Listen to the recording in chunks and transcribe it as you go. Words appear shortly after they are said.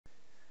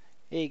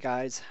Hey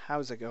guys,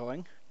 how's it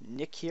going?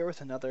 Nick here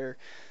with another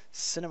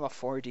Cinema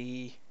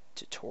 4D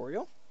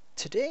tutorial.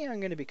 Today I'm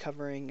going to be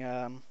covering,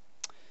 the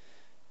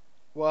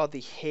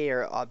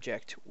hair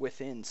object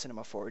within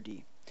Cinema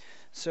 4D.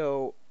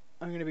 So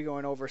I'm going to be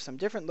going over some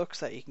different looks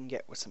that you can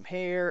get with some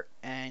hair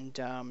and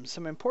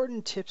some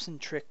important tips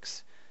and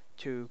tricks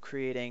to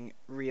creating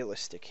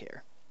realistic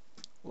hair.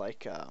 I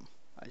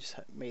just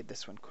made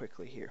this one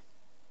quickly here.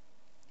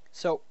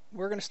 So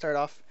we're going to start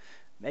off,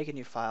 make a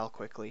new file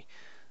quickly.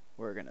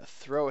 We're going to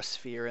throw a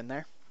sphere in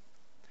there.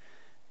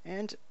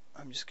 And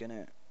I'm just going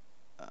to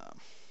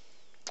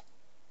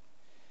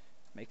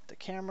make the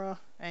camera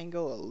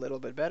angle a little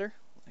bit better,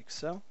 like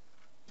so.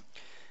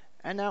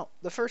 And now,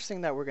 the first thing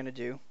that we're going to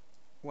do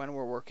when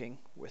we're working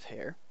with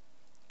hair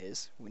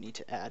is we need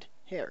to add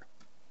hair.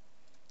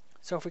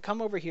 So if we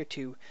come over here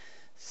to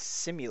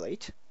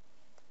Simulate,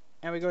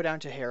 and we go down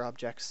to Hair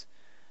Objects,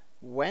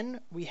 when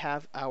we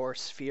have our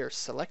sphere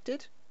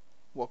selected,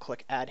 we'll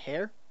click Add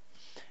Hair,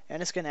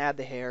 and it's going to add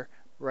the hair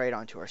right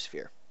onto our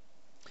sphere.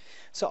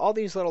 So all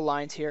these little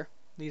lines here,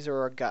 these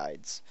are our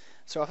guides.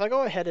 So if I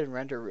go ahead and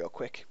render real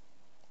quick,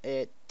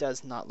 it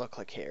does not look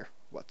like hair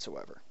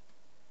whatsoever.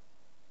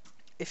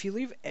 If you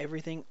leave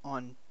everything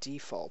on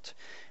default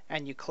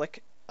and you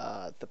click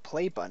the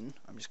play button,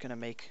 I'm just going to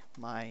make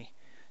my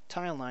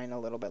timeline a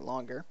little bit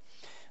longer.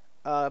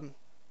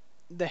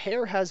 The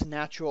hair has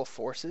natural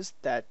forces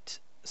that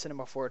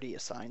Cinema 4D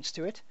assigns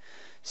to it,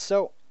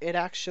 so it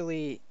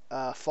actually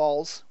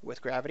falls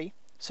with gravity.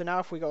 So now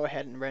if we go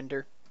ahead and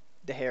render,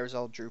 the hair is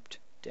all drooped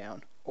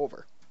down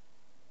over.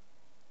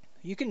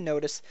 You can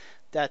notice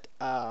that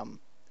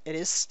it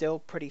is still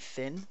pretty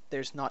thin.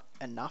 There's not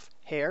enough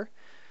hair.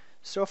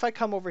 So if I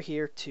come over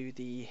here to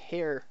the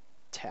hair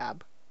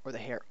tab, or the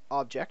hair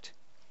object,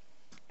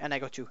 and I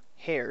go to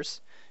hairs,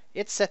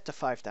 it's set to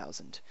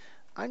 5,000.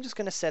 I'm just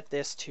going to set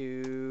this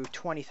to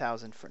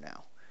 20,000 for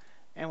now.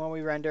 And when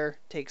we render,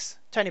 it takes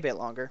a tiny bit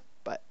longer,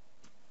 but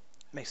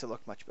makes it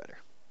look much better.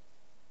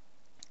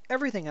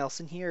 Everything else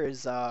in here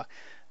is, I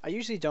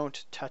usually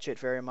don't touch it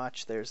very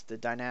much. There's the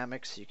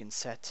dynamics. You can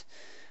set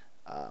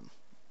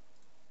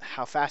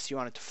how fast you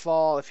want it to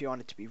fall, if you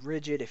want it to be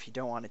rigid, if you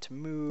don't want it to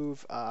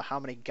move, how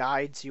many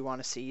guides you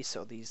want to see,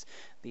 so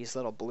these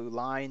little blue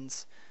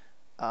lines.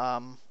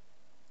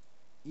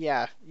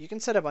 Yeah, you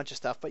can set a bunch of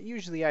stuff, but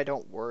usually I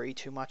don't worry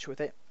too much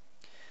with it.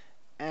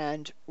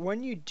 And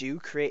when you do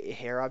create a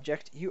hair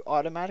object, you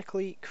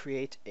automatically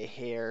create a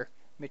hair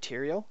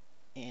material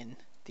in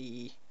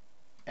the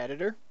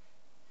editor.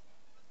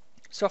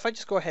 So if I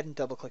just go ahead and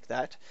double click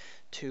that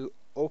to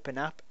open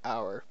up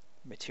our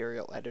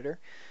material editor,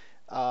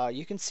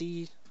 you can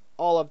see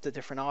all of the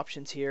different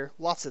options here.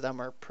 Lots of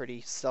them are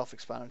pretty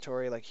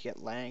self-explanatory, like you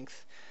get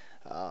length,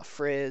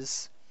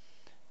 frizz,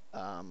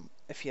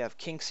 if you have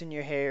kinks in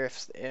your hair,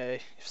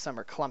 if some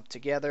are clumped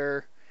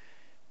together.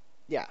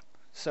 Yeah,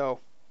 so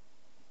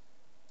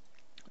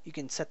you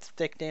can set the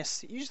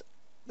thickness.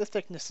 The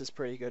thickness is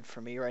pretty good for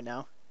me right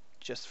now,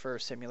 just for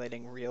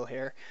simulating real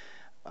hair.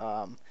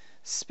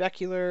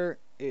 Specular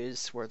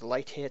is where the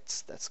light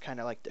hits. That's kind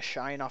of like the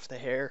shine off the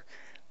hair.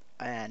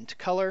 And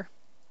color,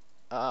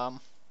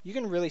 you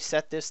can really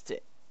set this to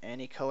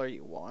any color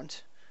you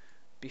want.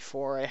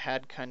 Before I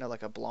had kind of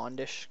like a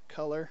blondish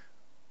color.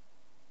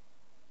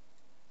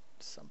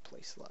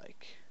 Someplace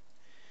like,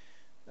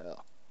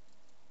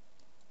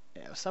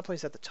 yeah,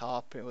 someplace at the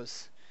top. It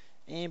was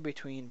in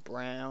between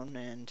brown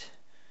and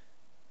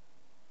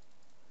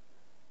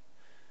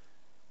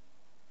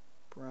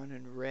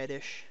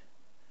reddish,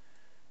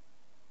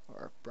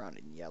 or brown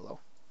and yellow.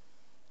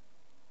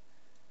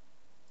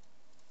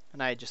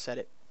 And I just set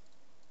it.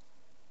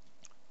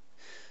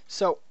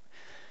 So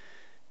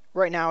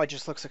right now it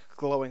just looks like a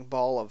glowing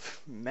ball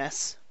of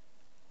mess.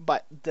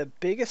 But the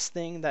biggest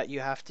thing that you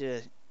have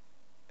to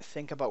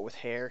think about with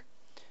hair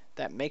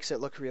that makes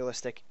it look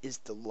realistic is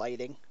the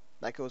lighting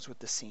that goes with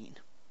the scene.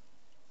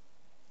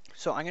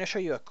 So I'm going to show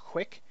you a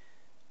quick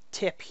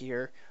tip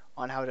here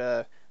on how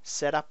to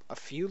set up a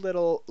few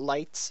little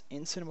lights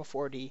in Cinema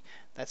 4D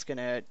that's going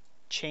to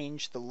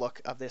change the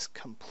look of this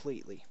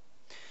completely.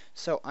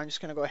 So I'm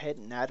just going to go ahead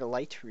and add a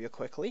light real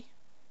quickly.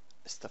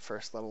 It's the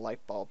first little light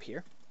bulb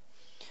here.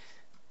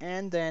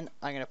 And then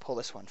I'm going to pull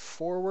this one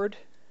forward,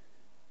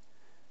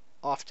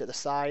 off to the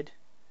side,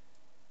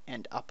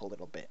 and up a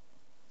little bit.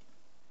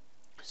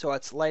 So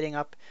it's lighting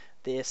up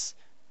this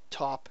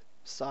top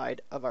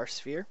side of our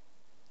sphere.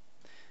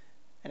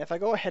 And if I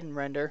go ahead and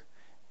render,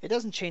 it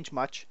doesn't change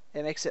much.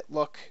 It makes it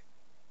look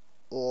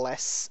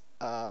less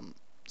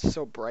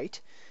so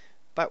bright.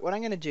 But what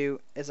I'm going to do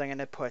is I'm going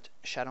to put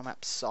Shadow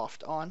Map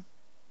Soft on.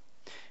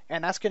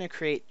 And that's going to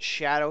create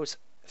shadows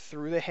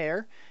through the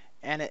hair.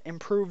 And it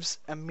improves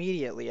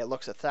immediately. It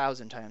looks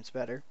 1,000 times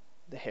better.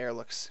 The hair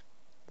looks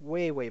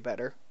way, way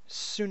better. As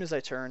soon as I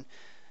turn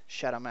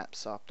Shadow Map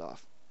Soft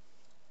off,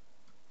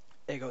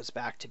 it goes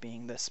back to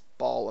being this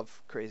ball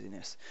of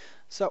craziness.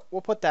 So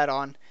we'll put that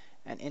on,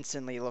 and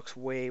instantly it looks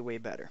way, way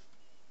better.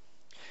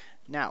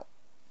 Now,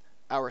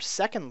 our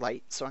second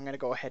light, so I'm going to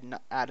go ahead and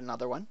add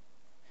another one.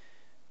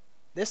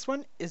 This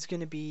one is going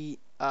to be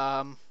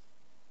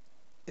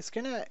it's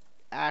going to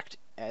act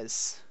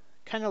as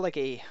kind of like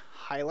a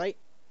highlight.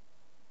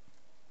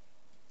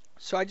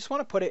 So I just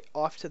want to put it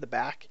off to the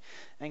back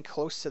and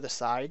close to the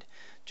side,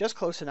 just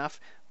close enough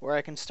where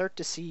I can start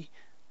to see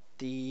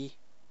the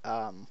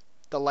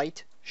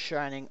light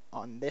shining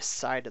on this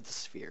side of the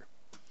sphere.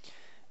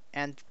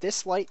 And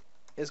this light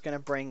is going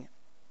to bring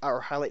our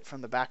highlight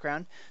from the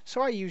background,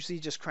 so I usually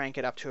just crank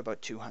it up to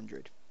about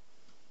 200.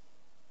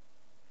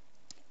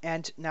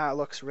 And now it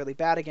looks really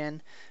bad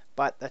again,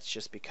 but that's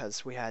just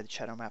because we had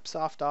Shadow Map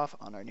Soft off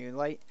on our new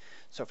light.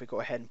 So if we go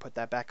ahead and put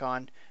that back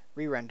on,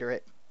 re-render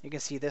it, you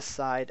can see this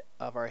side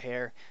of our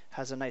hair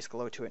has a nice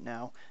glow to it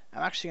now.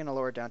 I'm actually going to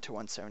lower it down to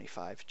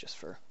 175 just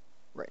for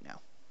right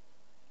now.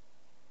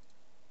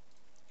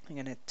 I'm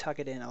going to tuck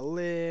it in a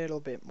little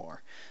bit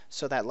more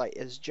so that light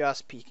is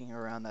just peeking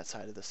around that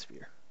side of the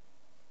sphere.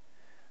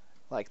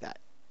 Like that.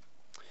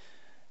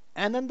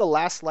 And then the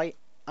last light,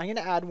 I'm going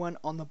to add one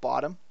on the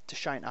bottom to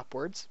shine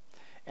upwards.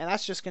 And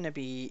that's just going to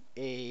be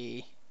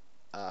a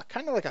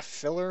kind of like a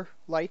filler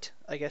light,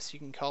 I guess you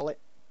can call it.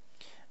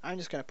 I'm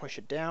just going to push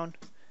it down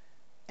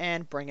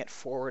and bring it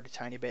forward a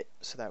tiny bit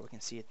so that we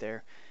can see it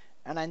there.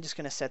 And I'm just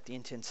going to set the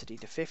intensity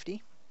to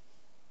 50.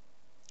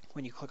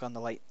 When you click on the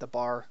light, the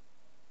bar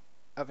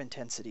of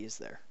intensity is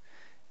there.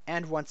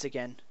 And once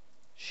again,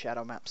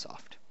 Shadow Map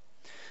Soft.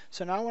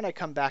 So now when I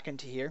come back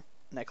into here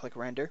and I click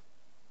render,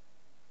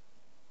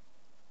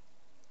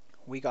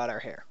 we got our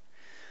hair.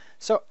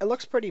 So it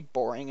looks pretty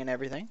boring and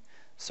everything.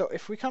 So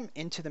if we come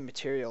into the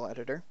material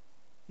editor,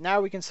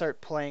 now we can start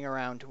playing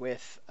around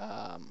with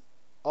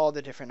all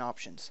the different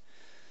options.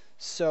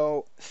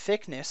 So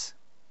thickness,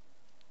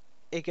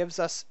 it gives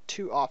us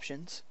two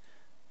options.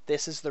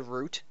 This is the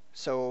root,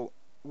 so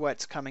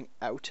what's coming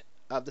out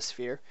of the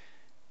sphere,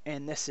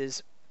 and this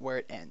is where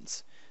it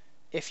ends.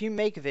 If you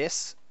make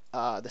this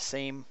the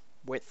same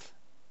width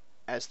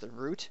as the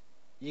root,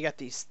 you get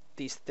these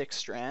thick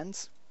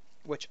strands,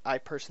 which I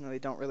personally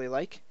don't really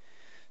like.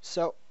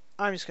 So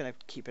I'm just going to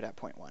keep it at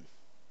 0.1.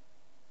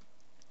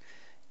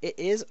 It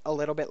is a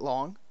little bit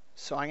long,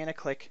 so I'm going to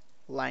click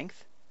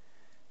length,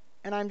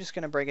 and I'm just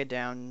going to bring it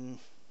down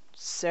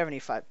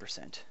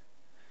 75%.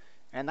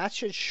 And that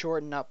should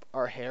shorten up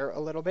our hair a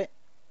little bit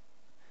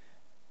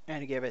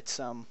and give it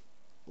some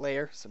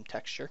layer, some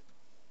texture.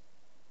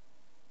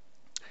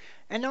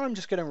 And now I'm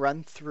just going to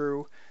run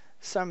through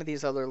some of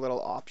these other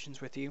little options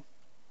with you.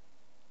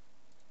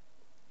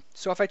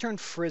 So if I turn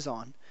frizz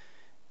on,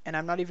 and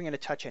I'm not even going to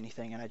touch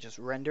anything, and I just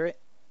render it,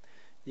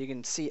 you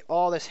can see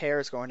all this hair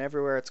is going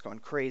everywhere. It's going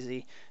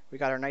crazy. We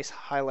got our nice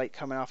highlight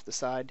coming off the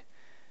side.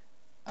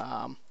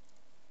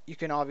 You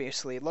can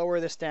obviously lower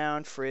this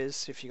down,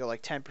 frizz. If you go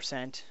like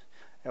 10%,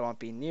 it won't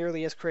be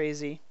nearly as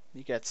crazy.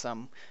 You get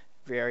some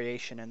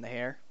variation in the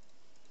hair.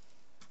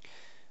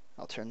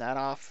 I'll turn that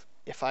off.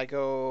 If I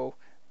go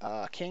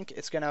kink,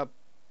 it's going to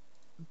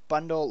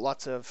bundle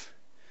lots of,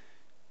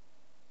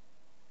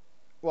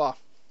 well,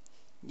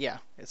 yeah,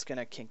 it's going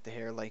to kink the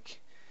hair like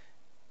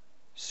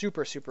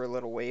super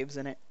little waves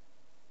in it.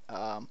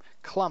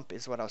 Clump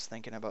is what I was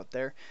thinking about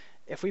there.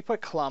 If we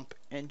put clump,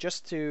 and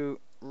just to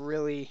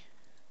really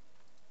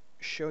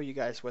show you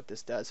guys what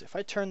this does, if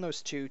I turn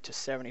those two to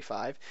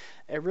 75,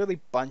 it really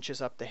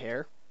bunches up the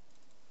hair.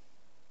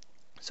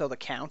 So the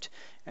count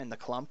and the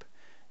clump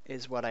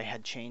is what I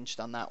had changed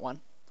on that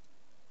one.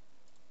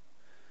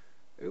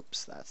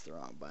 Oops, that's the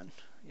wrong button.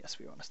 Yes,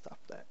 we want to stop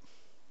that.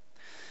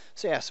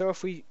 So yeah, so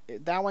if we,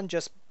 that one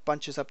just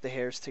bunches up the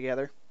hairs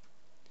together.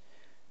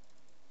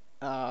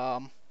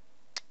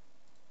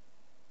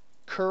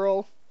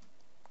 Curls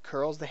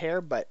the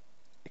hair, but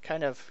it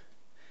kind of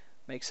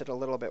makes it a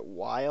little bit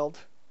wild.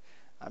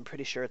 I'm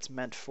pretty sure it's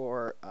meant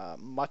for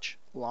much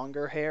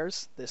longer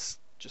hairs. This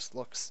just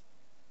looks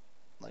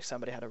like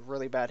somebody had a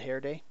really bad hair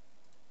day.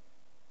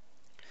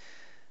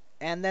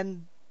 And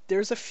then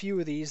there's a few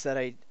of these that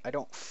I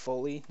don't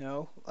fully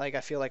know. Like,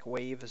 I feel like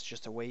wave is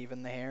just a wave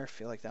in the hair. I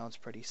feel like that one's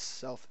pretty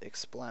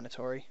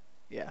self-explanatory.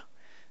 Yeah,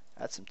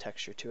 add some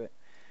texture to it.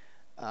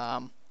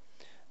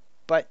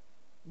 But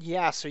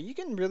yeah, so you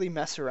can really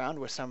mess around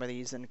with some of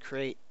these and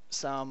create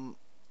some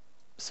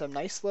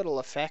nice little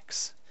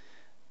effects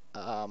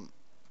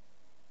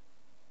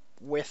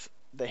with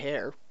the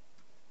hair.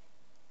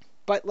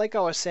 But like I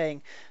was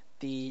saying,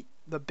 the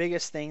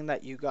biggest thing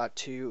that you got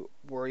to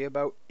worry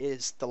about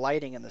is the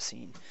lighting in the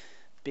scene.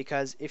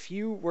 Because if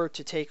you were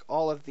to take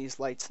all of these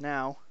lights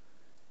now,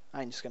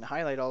 I'm just going to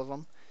highlight all of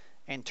them,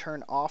 and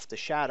turn off the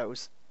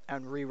shadows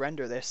and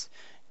re-render this,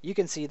 you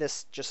can see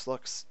this just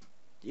looks,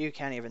 you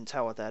can't even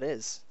tell what that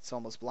is. It's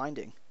almost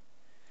blinding.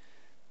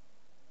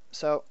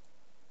 So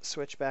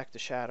switch back to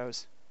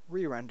shadows,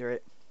 re-render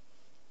it.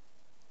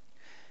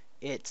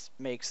 It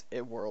makes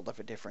a world of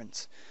a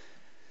difference.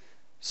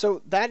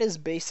 So that is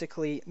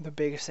basically the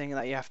biggest thing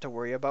that you have to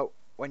worry about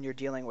when you're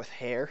dealing with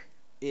hair,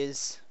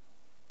 is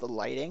the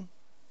lighting.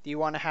 You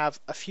want to have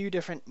a few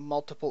different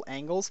multiple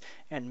angles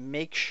and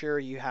make sure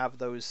you have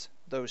those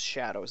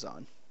shadows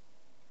on.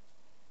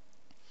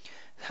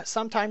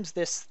 Sometimes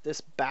this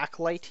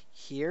backlight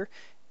here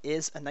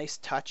is a nice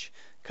touch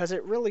because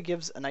it really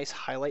gives a nice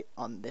highlight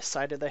on this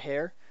side of the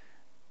hair.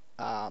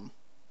 But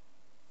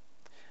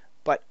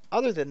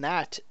other than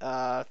that,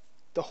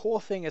 the whole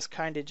thing is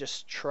kind of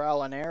just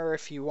trial and error.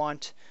 If you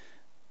want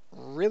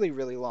really,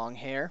 really long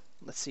hair,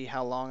 let's see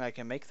how long I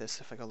can make this.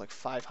 If I go like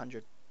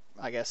 500,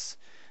 I guess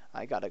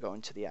I gotta go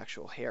into the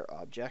actual hair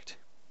object.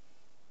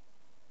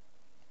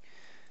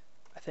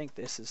 I think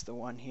this is the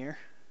one here.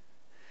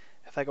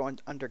 If I go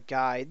under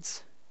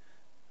guides,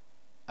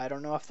 I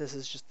don't know if this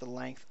is just the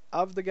length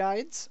of the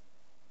guides.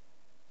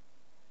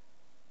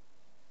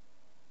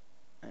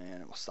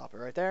 And we'll stop it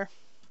right there.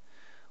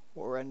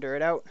 We'll render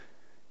it out.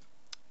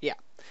 Yeah,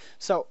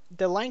 so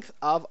the length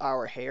of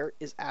our hair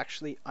is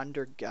actually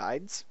under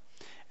guides.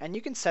 And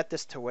you can set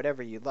this to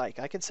whatever you like.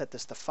 I can set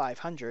this to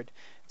 500.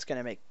 It's going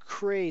to make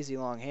crazy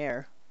long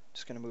hair.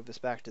 Just going to move this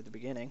back to the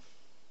beginning.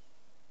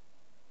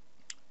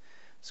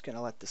 Just going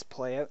to let this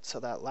play out so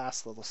that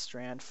last little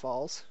strand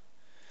falls.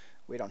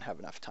 We don't have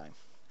enough time.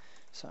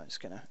 So I'm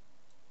just going to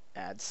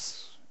add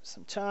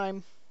some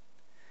time.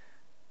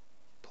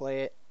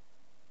 Play it.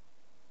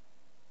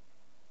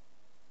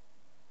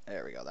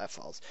 There we go, that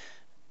falls.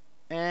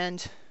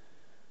 And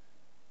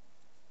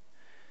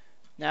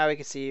now we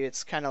can see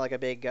it's kind of like a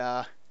big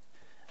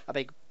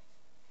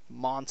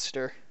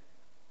monster.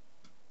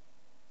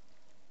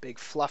 Big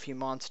fluffy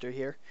monster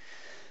here.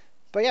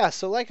 But yeah,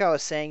 so like I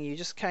was saying, you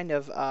just kind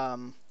of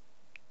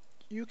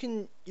you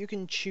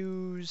can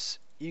choose,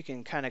 you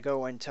can kind of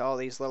go into all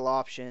these little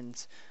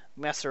options,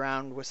 mess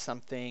around with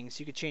some things.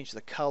 You could change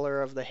the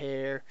color of the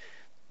hair.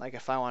 Like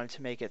if I wanted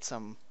to make it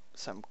some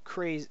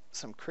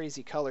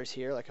crazy colors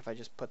here, like if I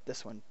just put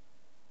this one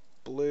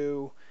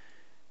blue,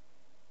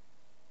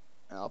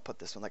 and I'll put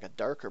this one like a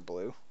darker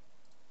blue,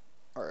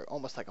 or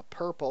almost like a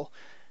purple,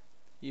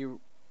 you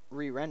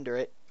re-render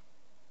it,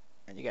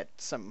 and you get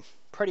some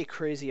pretty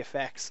crazy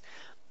effects.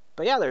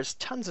 But yeah, there's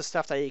tons of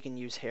stuff that you can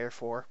use hair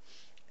for,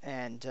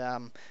 and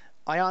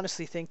I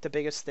honestly think the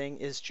biggest thing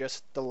is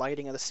just the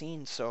lighting of the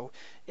scene. So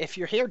if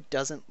your hair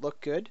doesn't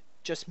look good,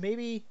 just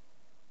maybe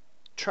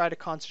try to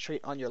concentrate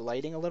on your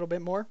lighting a little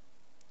bit more,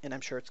 and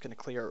I'm sure it's going to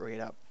clear it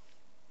right up.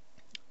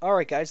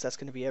 Alright guys, that's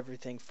going to be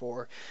everything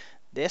for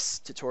this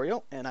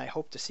tutorial, and I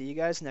hope to see you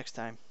guys next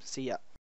time. See ya.